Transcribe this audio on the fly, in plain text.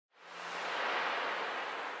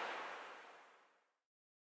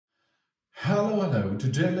Hello.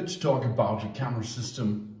 Today let's talk about the camera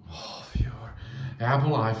system of your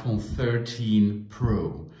Apple iPhone 13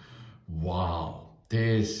 Pro. Wow,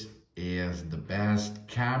 this is the best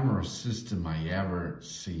camera system I ever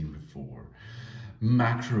seen before.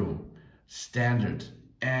 Macro, standard,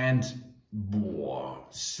 and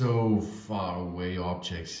so far away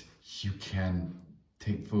objects. You can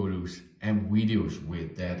take photos and videos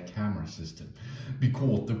with that camera system,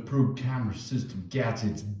 because the Pro camera system gets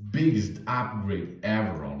its biggest upgrade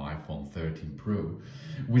ever on iPhone 13 Pro,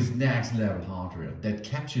 with next level hardware that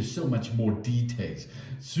captures so much more details,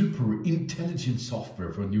 super intelligent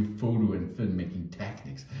software for new photo and filmmaking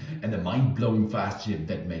techniques, and a mind-blowing fast chip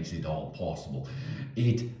that makes it all possible.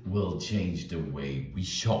 It will change the way we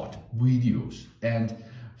shot videos and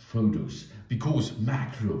photos, because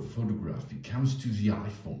macro photography comes to the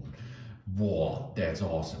iPhone. Wow, that's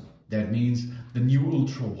awesome. That means the new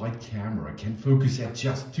ultra-wide camera can focus at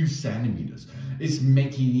just 2 centimeters. It's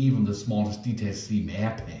making even the smallest details seem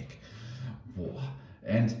epic. Wow.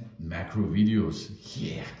 And macro videos,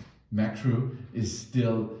 yeah, macro is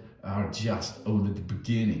still just only the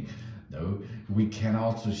beginning. No, we can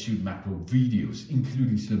also shoot macro videos,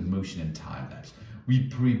 including slow motion and time-lapse. We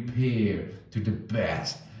prepare to the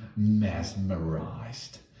best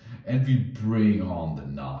mesmerized. And we bring on the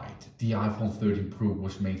night. The iPhone 13 Pro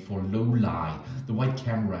was made for low light. The wide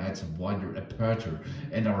camera adds a wider aperture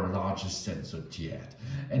and our largest sensor yet.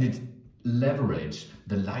 And it leveraged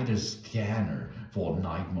the LiDAR Scanner for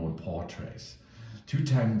night mode portraits. 2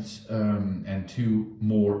 times and 2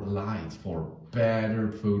 more lights for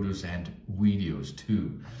better photos and videos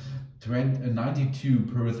too.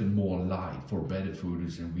 92% more light for better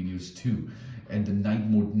photos and videos too. And the night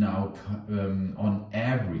mode now on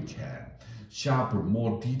every cam. Sharper,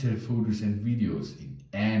 more detailed photos and videos in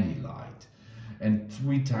any light. And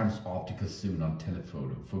 3 times optical zoom on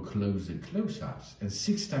telephoto for closer close-ups, and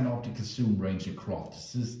 6 times optical zoom range across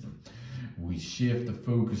the system. We shift the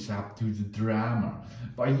focus up to the drama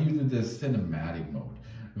by using the cinematic mode.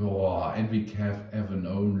 Oh, and we have an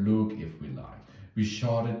own look if we like. We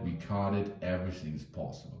shot it, we cut it, everything is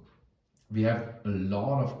possible. We have a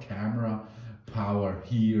lot of camera power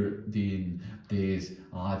here in this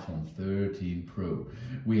iPhone 13 Pro.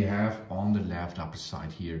 We have on the left upper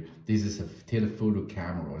side here, this is a telephoto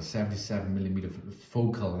camera, a 77mm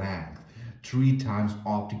focal length, 3 times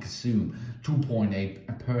optical zoom, 2.8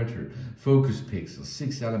 aperture, focus pixels,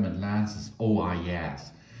 6 element lenses,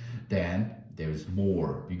 OIS. Then there's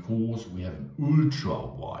more, because we have an ultra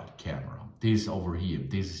wide camera. This over here,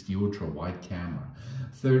 this is the ultra wide camera.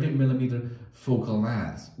 30mm focal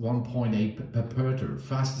length, 1.8 aperture,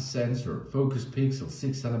 faster sensor, focus pixel,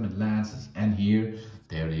 6 element lenses, and here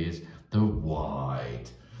there is the wide.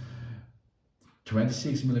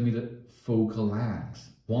 26mm focal length,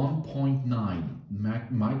 1.9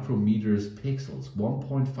 micrometers pixels,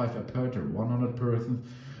 1.5 aperture, 100%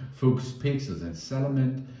 focus pixels, and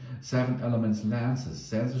 7 elements lenses,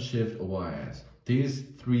 sensor shift OIS. These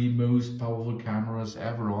 3 most powerful cameras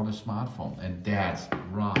ever on a smartphone, and that's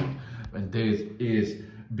right. And this is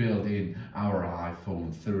built in our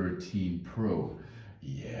iPhone 13 Pro.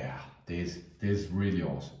 Yeah, this is really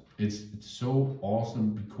awesome. It's so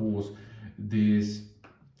awesome because this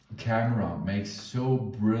camera makes so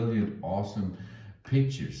brilliant, awesome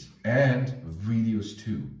pictures and videos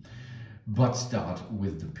too. But start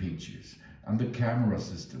with the pictures. And the camera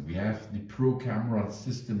system, we have the Pro camera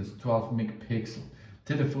system is 12 megapixel,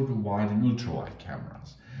 telephoto wide and ultra wide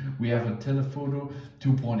cameras. We have a telephoto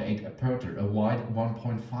 2.8 aperture, a wide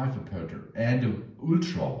 1.5 aperture, and an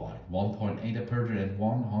ultra wide 1.8 aperture and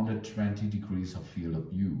 120 degrees of field of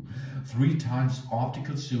view. 3 times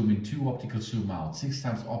optical zoom in 2 optical zoom out, 6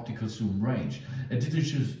 times optical zoom range, a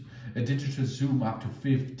digital zoom up to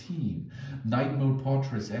 15. Night mode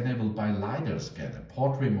portraits enabled by LiDAR Scanner.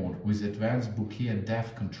 Portrait mode with advanced bokeh and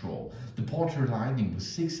depth control. The portrait lighting with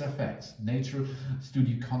 6 effects. Nature,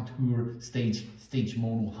 studio contour, stage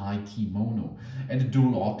mono, high key mono. And a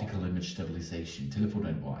dual optical image stabilization, telephoto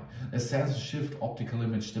and wide. A sensor shift optical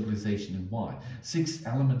image stabilization in wide. 6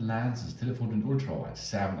 element lenses, telephoto and ultra wide.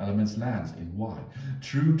 7 elements lens in wide.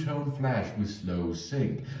 True tone flash with slow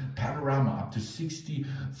sync. Panorama up to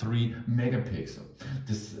 63 megapixel.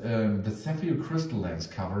 The sapphire crystal lens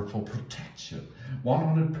cover for protection.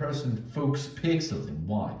 100% focus pixels in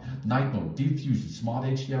wide. Night mode, deep fusion, smart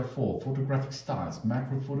HDR4, photographic styles,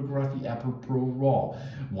 macro photography, Apple Pro RAW,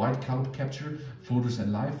 wide color capture, photos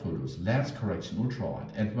and live photos, lens correction, ultra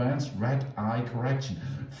wide, advanced red eye correction,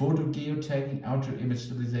 photo geotagging, outer image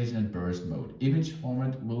stabilization, and burst mode. Image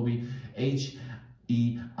format will be HEIF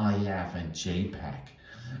and JPEG.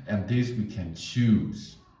 And this we can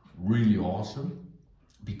choose really awesome,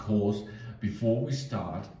 because before we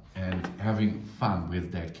start and having fun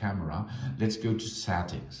with that camera, let's go to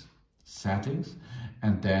settings,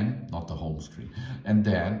 and then, not the home screen, and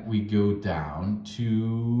then we go down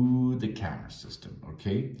to the camera system,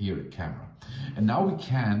 okay, here at camera. And now we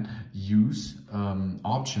can use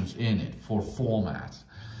options in it for formats.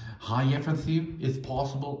 High efficiency is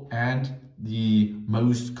possible, and the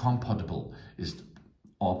most compatible is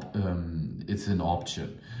it's an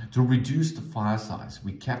option. To reduce the file size,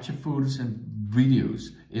 we capture photos and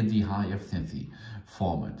videos in the high efficiency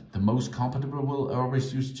format. The most compatible will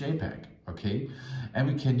always use JPEG, okay? And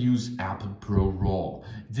we can use Apple Pro RAW.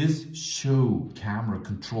 This show camera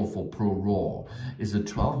control for Pro RAW is a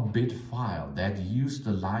 12-bit file that uses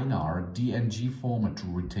the LiDAR DNG format to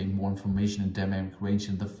retain more information and dynamic range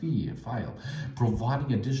in the file,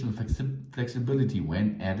 providing additional flexibility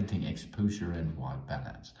when editing exposure and white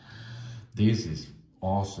balance. This is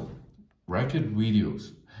awesome. Record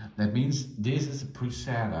videos. That means this is a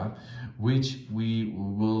preset which we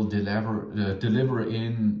will deliver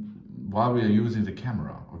in while we are using the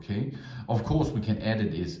camera, okay? Of course, we can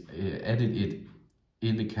edit it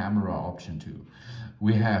in the camera option too.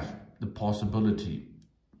 We have the possibility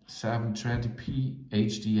 720p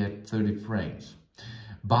HD at 30 frames.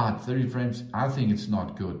 But 30 frames, I think it's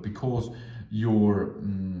not good, because your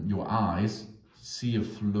eyes see a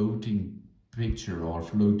floating picture or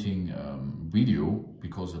floating video,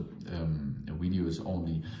 because a video is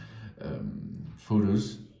only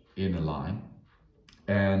photos in a line,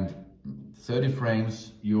 and 30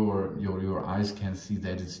 frames your eyes can see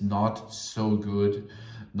that it's not so good,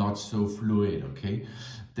 not so fluid, okay?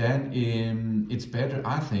 Then it's better,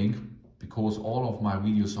 I think, because all of my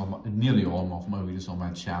videos nearly all of my videos on my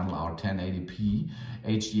channel are 1080p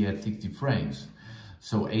HD at 60 frames.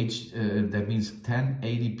 So that means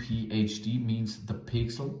 1080p HD means the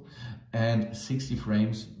pixel, and 60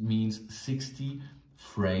 frames means 60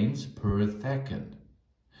 frames per second.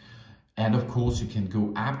 And of course you can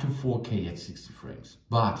go up to 4K at 60 frames.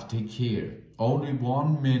 But take care, only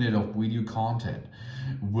 1 minute of video content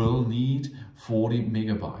will need 40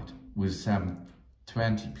 megabyte with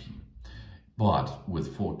 720p. But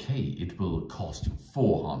with 4K it will cost you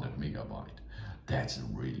 400 megabyte. That's a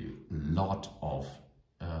really lot of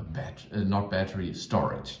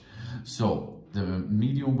storage. So the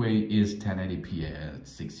medium way is 1080p at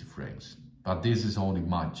 60 frames. But this is only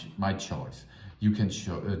my choice. You can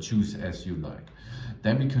choose as you like.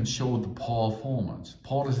 Then we can show the PAL formats.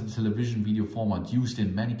 PAL is a television video format used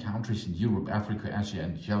in many countries in Europe, Africa, Asia,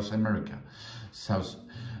 and South America.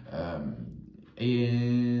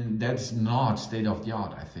 That's not state of the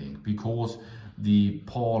art, I think, because the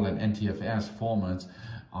PAL and NTFS formats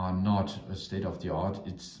are not a state of the art.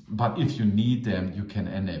 But if you need them, you can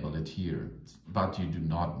enable it here, but you do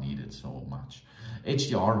not need it so much.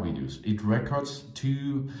 HDR videos, it records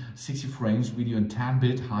to 60 frames video in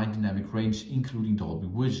 10-bit high dynamic range, including Dolby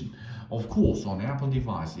Vision. Of course, on Apple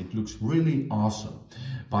device, it looks really awesome.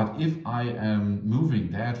 But if I am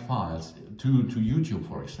moving that files to YouTube,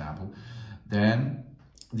 for example, then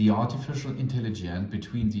the artificial intelligence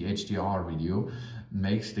between the HDR video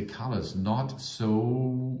makes the colors not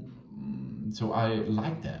so I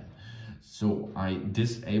like them. So I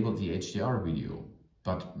disable the HDR video,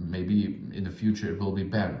 but maybe in the future it will be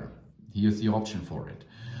better. Here's the option for it.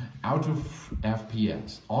 Auto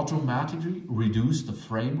FPS, automatically reduce the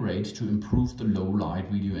frame rate to improve the low light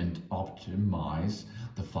video and optimize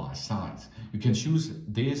the file size. You can choose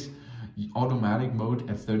this automatic mode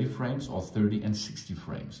at 30 frames or 30 and 60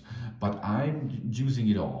 frames, but I'm using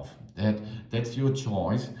it off. That's your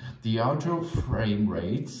choice. The auto frame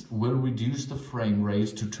rates will reduce the frame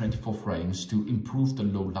rates to 24 frames to improve the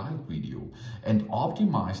low light video and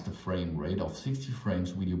optimize the frame rate of 60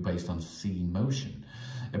 frames video based on scene motion.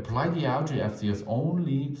 Apply the auto FPS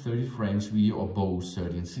only 30 frames video or both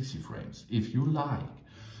 30 and 60 frames if you like.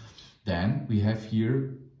 Then we have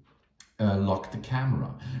here lock the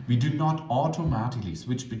camera. We do not automatically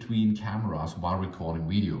switch between cameras while recording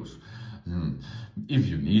videos. If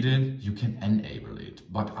you need it, you can enable it,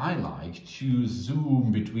 but I like to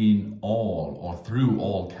zoom between all or through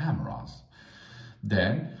all cameras.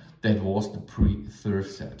 Then that was the pre-serve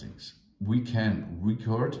settings. We can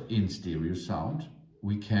record in stereo sound.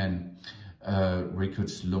 We can record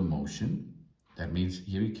slow motion. That means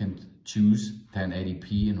here you can choose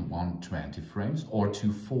 1080p in 120 frames or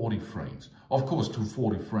 240 frames. Of course,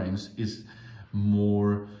 240 frames is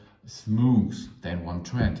more smooth than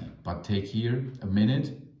 120, but take here a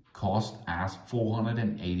minute cost as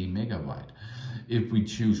 480 megabyte. If we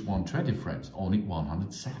choose 120 frames, only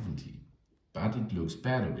 170. but it looks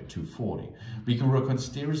better with 240. We can work on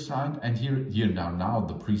stereo sound, and here now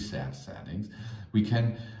the preset settings. We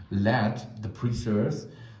can let the presets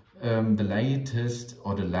the latest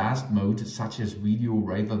or the last mode, such as video,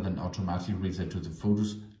 rather than automatically reset to the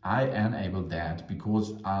photos. I enable that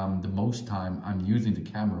because the most time I'm using the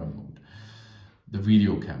camera mode, the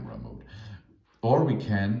video camera mode. Or we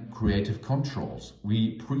can creative controls.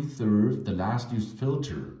 We preserve the last used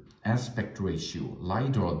filter, aspect ratio,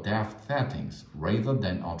 LiDAR depth settings, rather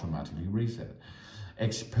than automatically reset.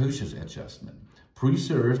 Exposure adjustment.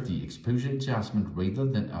 Preserve the exposure adjustment rather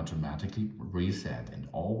than automatically reset, and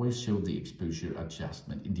always show the exposure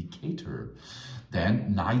adjustment indicator.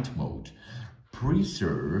 Then night mode.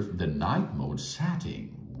 Preserve the night mode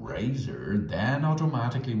setting rather than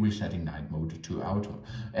automatically resetting night mode to auto.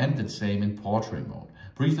 And the same in portrait mode.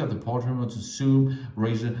 Preset the portrait mode to zoom,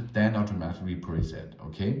 razor, then automatically preset,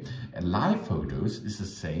 okay? And live photos is the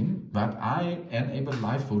same, but I enable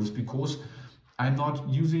live photos because I'm not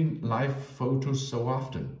using live photos so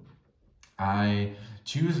often. I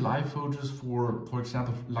choose live photos for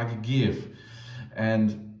example, like a GIF.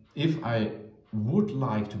 And if I would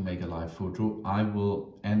like to make a live photo, I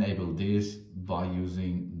will enable this by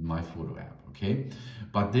using my photo app, okay?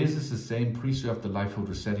 But this is the same, preserve the live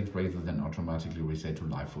photo settings rather than automatically reset to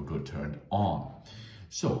live photo turned on.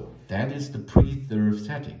 So that is the preserve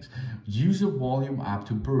settings. Use a volume up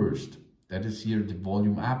to burst. That is here the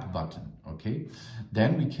volume up button, okay?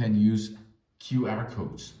 Then we can use QR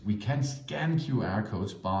codes. We can scan QR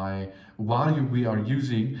codes while we are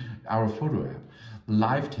using our photo app.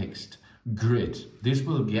 Live text. Grid. This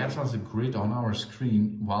will get us a grid on our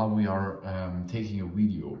screen while we are taking a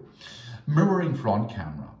video. Mirroring front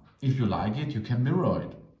camera. If you like it, you can mirror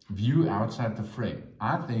it. View outside the frame.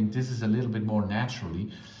 I think this is a little bit more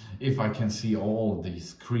naturally if I can see all the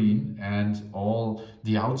screen and all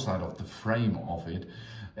the outside of the frame of it.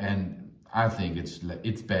 And I think it's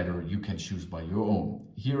better. You can choose by your own.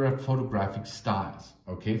 Here are photographic styles.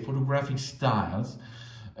 Okay, photographic styles.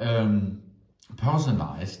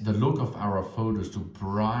 Personalize the look of our photos to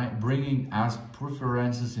bringing us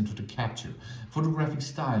preferences into the capture. Photographic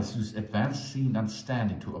styles use advanced scene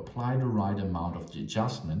understanding to apply the right amount of the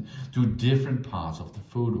adjustment to different parts of the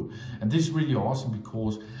photo. And this is really awesome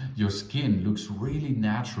because your skin looks really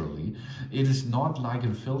naturally. It is not like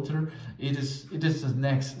a filter. It is the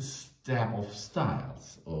next step of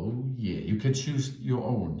styles. Oh yeah, you can choose your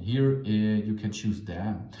own. Here you can choose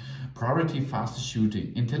them. Priority faster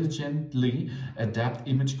shooting. Intelligently adapt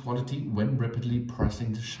image quality when rapidly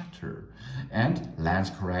pressing the shutter. And lens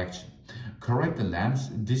correction. Correct the lens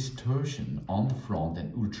distortion on the front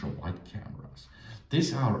and ultra-wide cameras.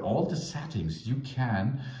 These are all the settings you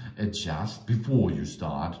can adjust before you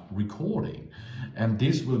start recording. And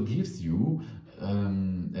this will give you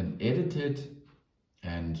an edited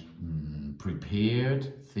and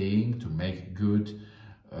prepared thing to make good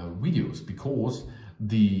videos, because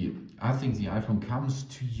I think the iPhone comes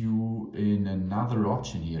to you in another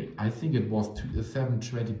option here. I think it was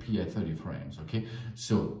 720p at 30 frames, okay?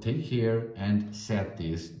 So take care and set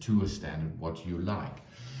this to a standard what you like.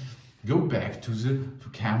 Go back to the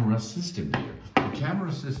camera system here. The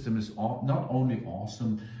camera system is not only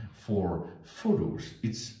awesome for photos,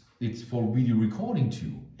 it's for video recording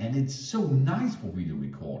too. And it's so nice for video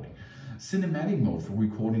recording. Cinematic mode for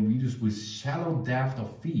recording videos with shallow depth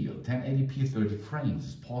of field, 1080p 30 frames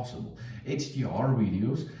is possible. HDR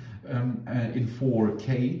videos in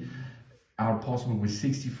 4K are possible with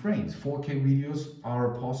 60 frames. 4K videos are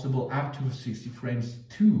possible up to 60 frames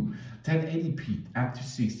too. 1080p up to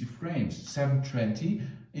 60 frames. 720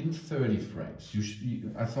 in 30 frames. You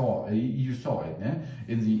saw it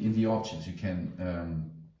in the options. You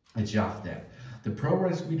can adjust that. The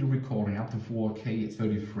ProRes video recording up to 4K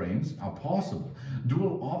 30 frames are possible.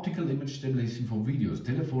 Dual optical image stabilization for videos,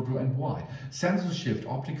 telephoto and wide. Sensor shift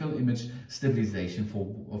optical image stabilization for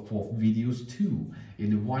videos too in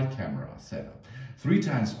the wide camera setup. 3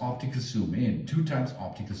 times optical zoom in, 2 times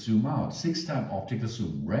optical zoom out, 6 times optical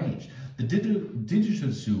zoom range. The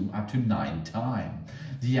digital zoom up to 9 times.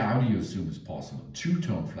 The audio zoom is possible.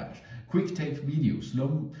 2-tone flash. Quick take video,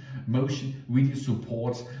 slow motion video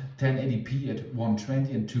supports 1080p at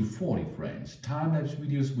 120 and 240 frames. Time-lapse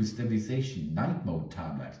videos with stabilization, night mode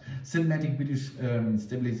time-lapse. Cinematic video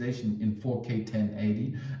stabilization in 4K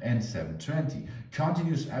 1080 and 720.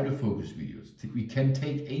 Continuous autofocus videos. We can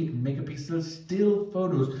take 8 megapixel still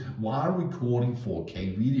photos while recording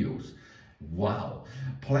 4K videos. Wow.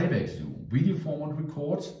 Playback zoom. Video format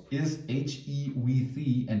records is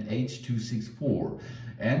HEVC and H.264.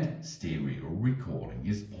 And stereo recording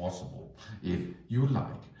is possible if you like.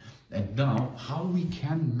 And now, how we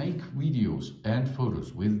can make videos and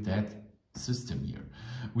photos with that system here.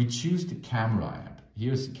 We choose the camera app.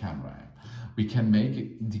 Here's the camera app. We can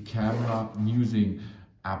make the camera using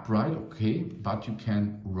upright, okay, but you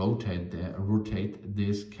can rotate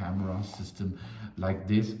this camera system like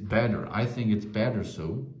this better. I think it's better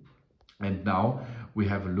so. And now we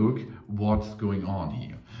have a look what's going on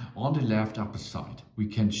here. On the left upper side, we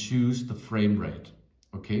can choose the frame rate,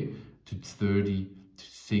 okay, to 30 to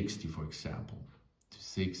 60, for example, to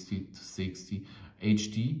 60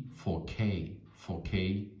 HD, 4K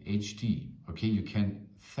HD, okay, you can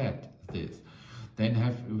set this. Then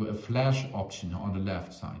have a flash option on the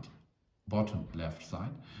left side, bottom left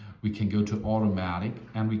side. We can go to automatic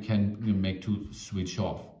and we can make to switch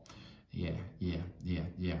off. Yeah.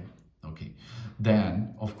 Okay.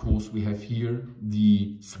 Then, of course, we have here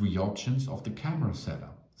the 3 options of the camera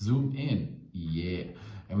setup. Zoom in, yeah.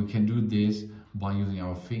 And we can do this by using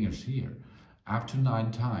our fingers here. Up to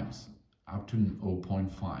 9 times, up to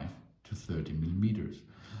 0.5 to 30 millimeters.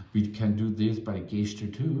 We can do this by the gesture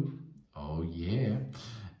too. Oh yeah.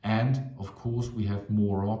 And of course we have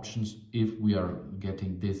more options if we are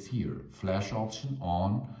getting this here. Flash option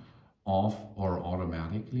on, off or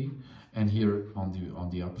automatically. And here on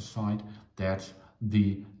the upper side, that's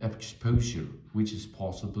the exposure, which is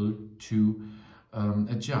possible to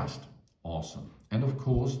adjust. Awesome. And of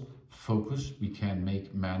course, focus, we can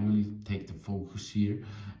manually take the focus here,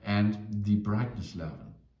 and the brightness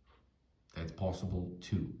level. That's possible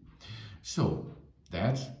too. So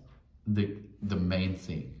that's the main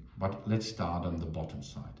thing. But let's start on the bottom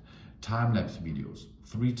side. Time-lapse videos,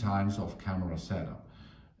 3 times of camera setup.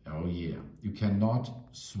 Oh yeah, you cannot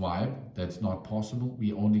swipe, that's not possible.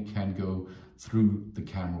 We only can go through the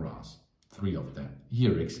cameras, 3 of them.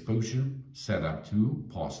 Here, exposure, setup 2,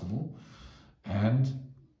 possible. And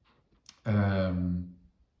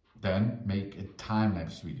then make a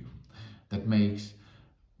time-lapse video. That makes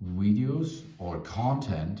videos or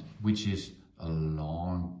content which is a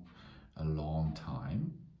long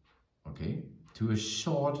time, okay, to a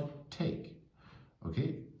short take.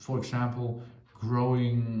 Okay, for example,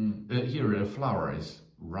 growing here a flower is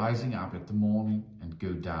rising up at the morning and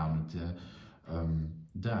go down at the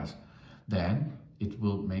dusk. Then it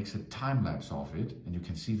will make a time lapse of it, and you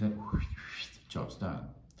can see that job's done.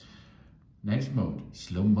 Next mode,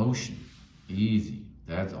 slow motion, easy.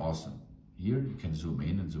 That's awesome. Here you can zoom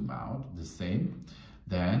in and zoom out, the same.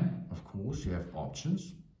 Then, of course, you have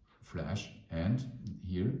options, flash, and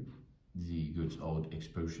here the good old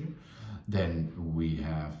exposure. Then we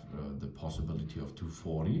have the possibility of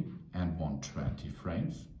 240 and 120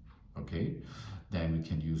 frames. Okay. Then we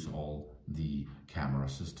can use all the camera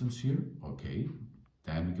systems here. Okay.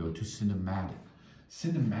 Then we go to cinematic.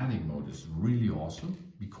 Cinematic mode is really awesome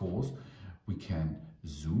because we can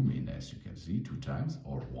zoom in, as you can see, 2 times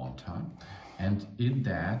or 1 time, and in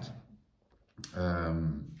that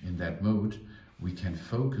mode we can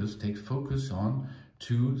take focus on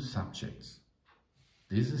 2 subjects.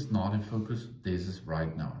 This is not in focus, this is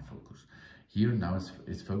right now in focus. Here now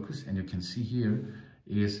it's focused, and you can see here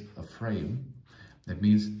is a frame. That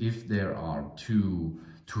means if there are two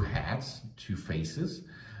heads, 2 faces,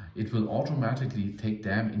 it will automatically take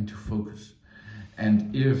them into focus.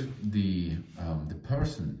 And if the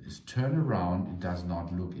person is turned around, it does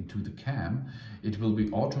not look into the cam, it will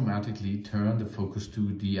be automatically turn the focus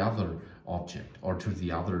to the other object or to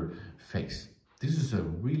the other face. This is a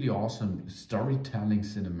really awesome storytelling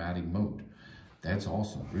cinematic mode. That's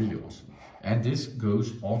awesome, really awesome. And this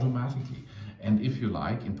goes automatically. And if you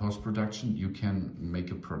like, in post-production, you can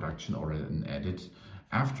make a production or an edit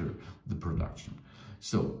after the production.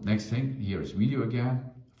 So next thing, here is video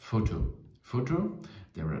again, photo. Photo,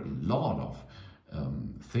 there are a lot of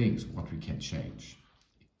things what we can change.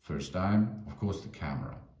 First time, of course, the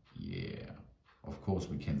camera. Yeah, of course,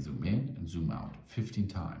 we can zoom in and zoom out 15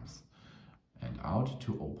 times and out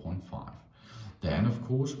to 0.5. Then, of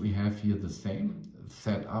course, we have here the same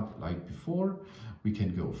setup like before. We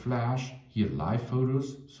can go flash, here live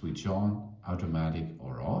photos, switch on, automatic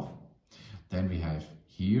or off. Then we have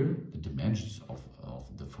here the dimensions of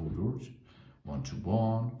the photos.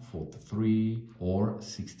 1:1, 4:3, or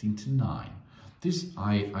 16:9. This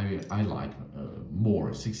I like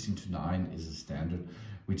more. 16:9 is a standard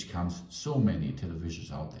which comes so many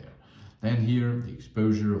televisions out there. Then here the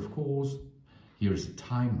exposure, of course. Here is a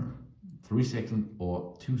timer, 3 seconds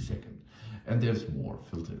or 2 seconds, and there's more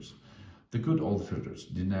filters. The good old filters,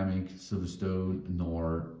 dynamic, silverstone,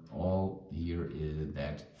 nor all here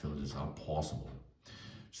that filters are possible.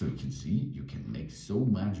 So you can see you can make so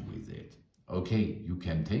much with it. Okay, you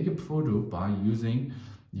can take a photo by using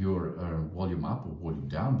your volume up or volume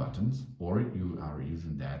down buttons, or you are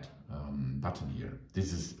using that button here.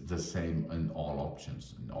 This is the same in all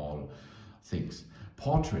options, in all things.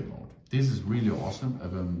 Portrait mode. This is really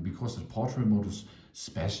awesome because the portrait mode is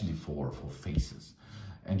especially for faces.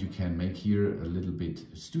 And you can make here a little bit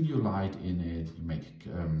studio light in it, you make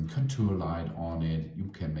contour light on it, you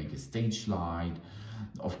can make a stage light.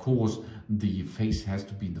 Of course, the face has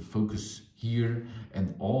to be in the focus here,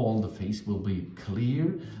 and all the face will be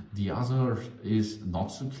clear. The other is not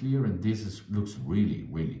so clear, and this looks really,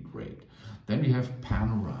 really great. Then we have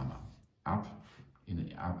panorama, up in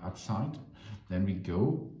the upside. Then we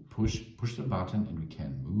go push the button, and we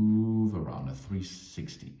can move around a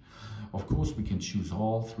 360. Of course, we can choose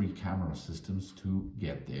all three camera systems to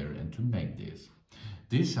get there and to make this.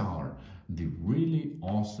 These are the really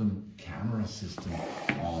awesome camera system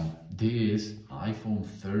on this iPhone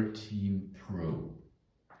 13 Pro.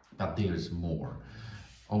 But there's more.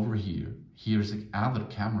 Over here, here's another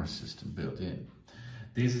camera system built in.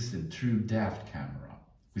 This is the true depth camera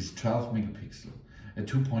with 12 megapixel, a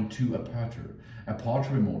 2.2 aperture, a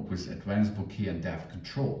portrait mode with advanced bokeh and depth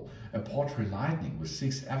control, a portrait lighting with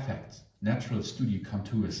 6 effects, natural studio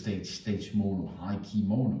contour, stage mono, high key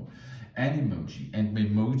mono, Animoji and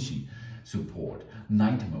Memoji support,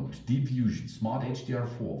 night mode, deep fusion, smart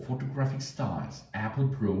HDR4, photographic styles, Apple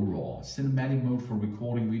Pro RAW, cinematic mode for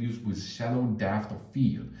recording videos with shallow depth of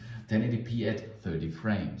field, 1080p at 30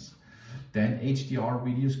 frames. Then HDR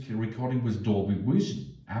videos recording with Dolby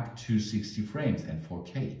Vision up to 60 frames and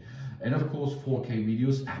 4K. And of course 4K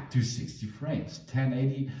videos up to 60 frames,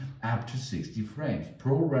 1080 up to 60 frames,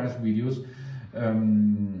 ProRes videos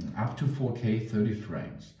up to 4K 30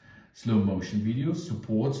 frames. Slow motion videos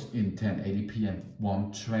supports in 1080p and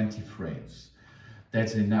 120 frames.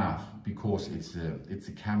 That's enough because it's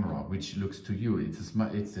a camera which looks to you. It's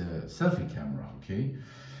a selfie camera, okay?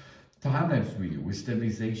 Time-lapse video with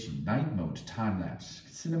stabilization, night mode, time-lapse,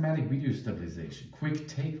 cinematic video stabilization, quick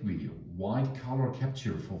take video, wide color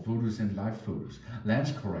capture for photos and live photos,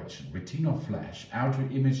 lens correction, retina flash, outer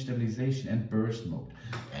image stabilization and burst mode,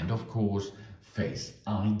 and of course, Face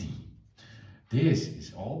ID. This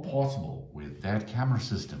is all possible with that camera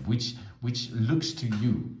system, which looks to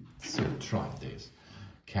you. So try this.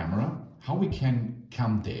 Camera, how we can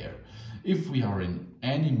come there. If we are in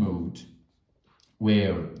any mode,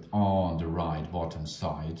 where on the right bottom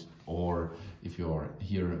side, or if you're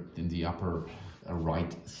here in the upper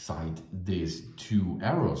right side, these two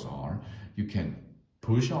arrows are, you can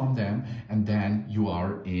push on them, and then you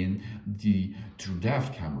are in the true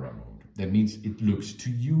depth camera mode. That means it looks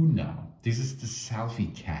to you now. This is the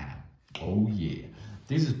selfie cam. Oh yeah.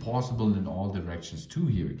 This is possible in all directions too,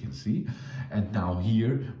 here you can see. And now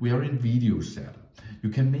here we are in video setup. You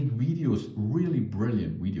can make videos, really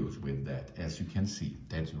brilliant videos with that, as you can see.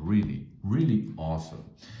 That's really, really awesome.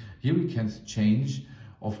 Here we can change,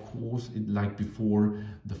 of course, like before,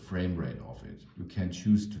 the frame rate of it. You can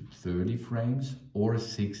choose to 30 frames or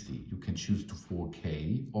 60. You can choose to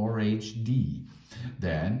 4K or HD.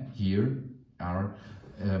 Then here are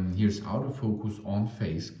here's autofocus on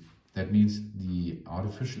face. That means the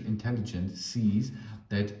artificial intelligence sees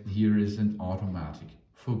that here is an automatic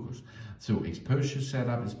focus. So exposure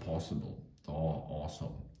setup is possible. Oh,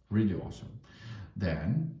 awesome, really awesome.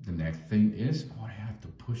 Then the next thing is, oh, I have to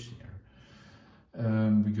push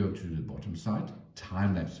there. We go to the bottom side,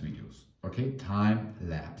 time-lapse videos. Okay,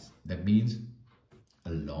 time-lapse. That means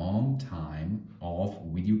a long time of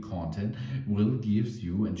video content will gives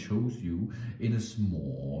you and shows you in a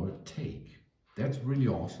small take. That's really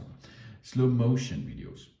awesome. Slow motion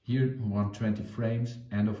videos. Here 120 frames,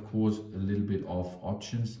 and of course a little bit of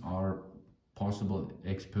options are possible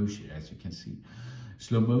exposure, as you can see.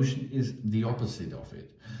 Slow motion is the opposite of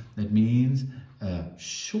it. That means a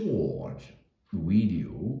short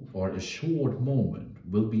video or a short moment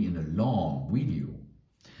will be in a long video.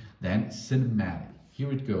 Then cinematic.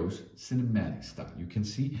 Here it goes, cinematic style. You can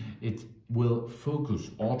see it will focus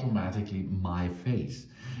automatically my face.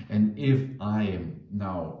 And if I am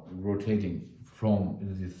now rotating from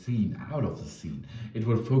the scene, out of the scene, it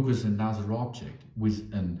will focus another object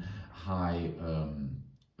with a high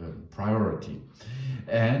priority.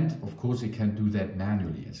 And of course it can do that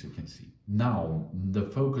manually, as you can see. Now the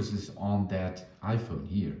focus is on that iPhone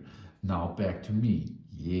here. Now back to me.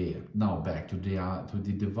 Yeah, now back to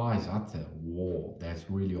the device out there. Whoa, that's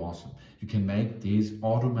really awesome. You can make this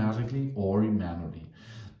automatically or manually.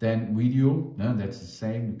 Then video, no, that's the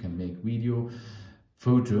same. You can make video.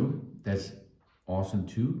 Photo, that's awesome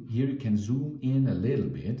too. Here you can zoom in a little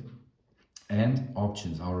bit, and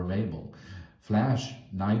options are available. Flash,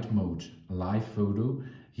 night mode, live photo.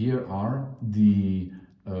 Here are the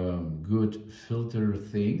good filter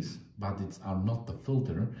things, but it's are not the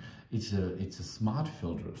filter. It's a smart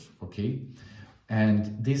filters, okay?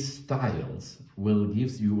 And these styles will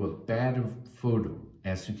give you a better photo,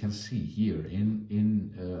 as you can see here in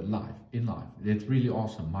live. It's really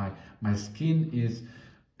awesome. My skin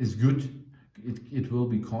is good. It will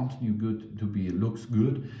be continue good to be looks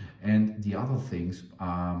good, and the other things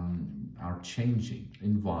are changing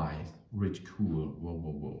in white, rich, cool.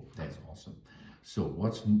 Whoa, that's awesome. So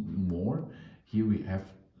what's more? Here we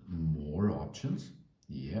have more options.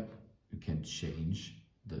 Yeah, you can change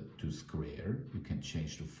to square, you can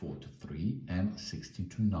change to 4 to 3 and 60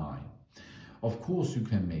 to 9. Of course, you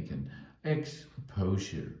can make an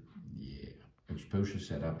exposure. Yeah, exposure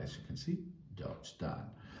setup, as you can see, that's done.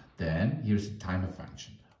 Then here's a timer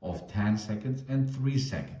function of 10 seconds and 3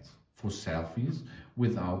 seconds for selfies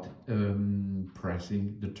without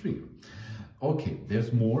pressing the trigger. Okay,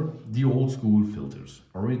 there's more. The old school filters,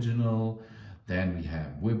 original. Then we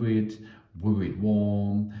have vivid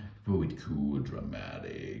warm, vivid cool,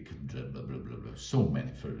 dramatic, blah, blah, blah, blah, blah. So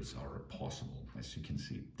many filters are possible, as you can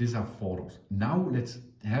see. These are photos. Now let's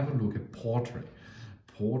have a look at portrait.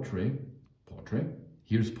 Portrait.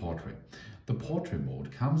 Here's portrait. The portrait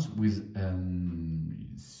mode comes with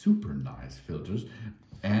super nice filters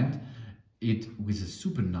and it with a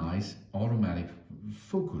super nice automatic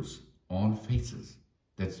focus on faces.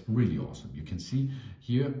 That's really awesome. You can see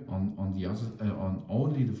here on the other on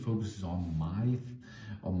only the focus is on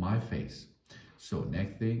my face. So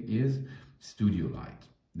next thing is studio light.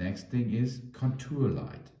 Next thing is contour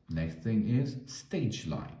light. Next thing is stage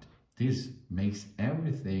light. This makes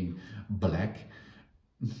everything black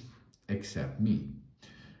except me.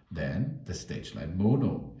 Then the stage light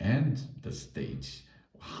mono and the stage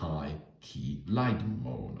high key light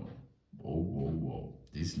mono. Whoa.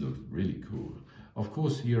 This looks really cool. Of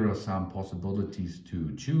course, here are some possibilities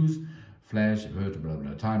to choose. Flash, vertical,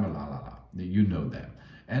 timer, la la la. You know them.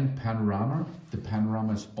 And panorama. The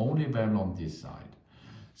panorama is only available on this side.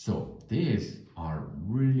 So these are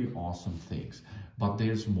really awesome things. But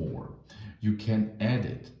there's more. You can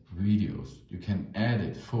edit videos. You can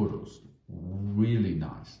edit photos. Really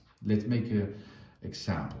nice. Let's make an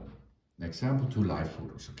example. An example to live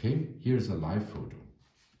photos. Okay. Here's a live photo.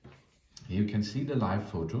 You can see the live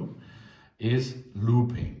photo is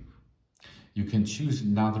looping. You can choose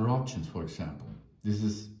another options, for example. This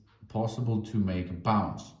is possible to make a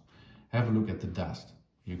bounce. Have a look at the dust.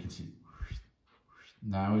 You can see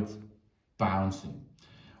now it's bouncing.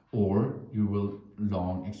 Or you will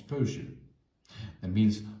long exposure. That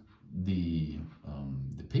means the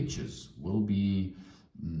pictures will be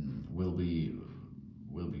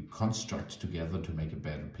constructed together to make a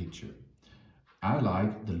better picture. I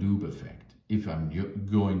like the loop effect if I'm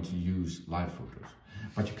going to use live photos,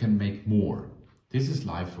 but you can make more. This is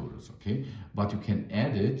live photos, okay? But you can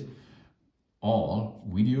edit all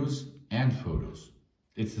videos and photos.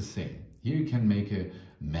 It's the same. Here you can make a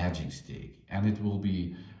magic stick and it will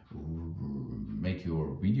be make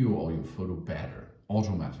your video or your photo better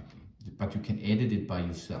automatically. But you can edit it by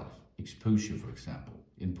yourself. Exposure, for example,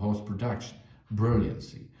 in post-production,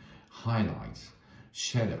 brilliancy, highlights,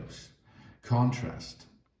 shadows, contrast,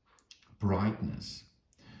 brightness,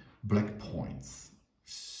 black points,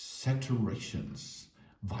 saturations,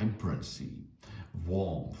 vibrancy,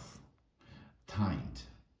 warmth, tint,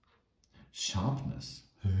 sharpness,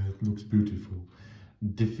 it looks beautiful,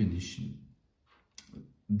 definition,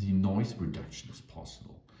 the noise reduction is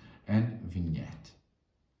possible, and vignette.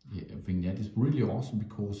 Yeah, vignette is really awesome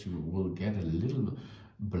because you will get a little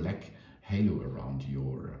black halo around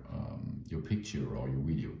your picture or your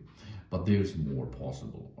video. But there's more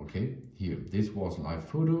possible, okay? Here, this was live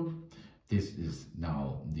photo. This is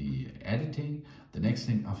now the editing. The next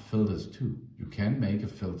thing are filters too. You can make a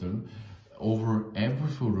filter over every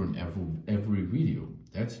photo and every video.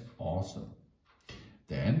 That's awesome.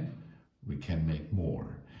 Then we can make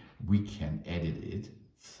more. We can edit it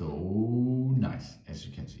so nice, as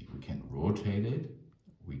you can see. We can rotate it.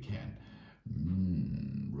 We can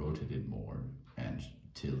rotate it more and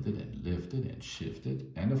tilt it and lift it and shift it,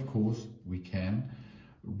 and of course we can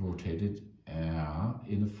rotate it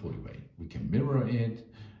in a fully way. We can mirror it,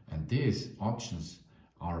 and these options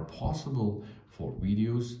are possible for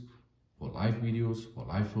videos, for live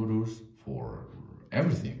photos, for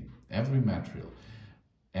everything, every material.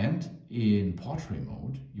 And in portrait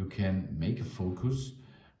mode you can make a focus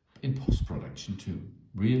in post-production too.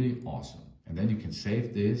 Really awesome. And then you can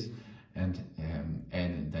save this and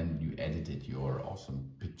then you edited your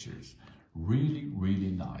awesome pictures.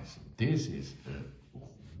 Really nice. This is a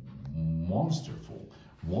monsterful,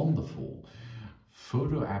 wonderful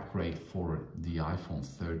photo upgrade for the iPhone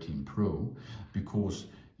 13 Pro, because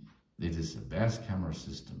it is the best camera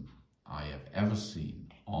system I have ever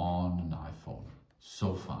seen on an iPhone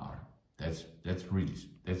so far. That's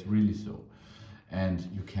really so. And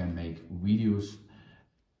you can make videos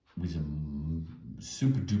with a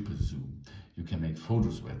super duper zoom. You can make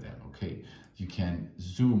photos with them, okay? You can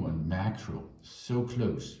zoom on macro so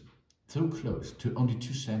close to only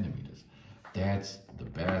 2 centimeters. That's the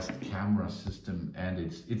best camera system, and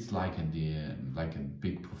it's like a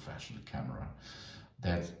big professional camera.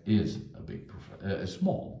 That is a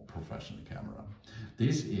small professional camera.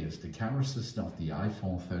 This is the camera system of the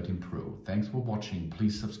iPhone 13 Pro. Thanks for watching.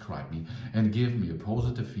 Please subscribe me and give me a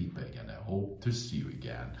positive feedback, and I hope to see you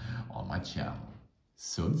again on my channel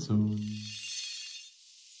soon.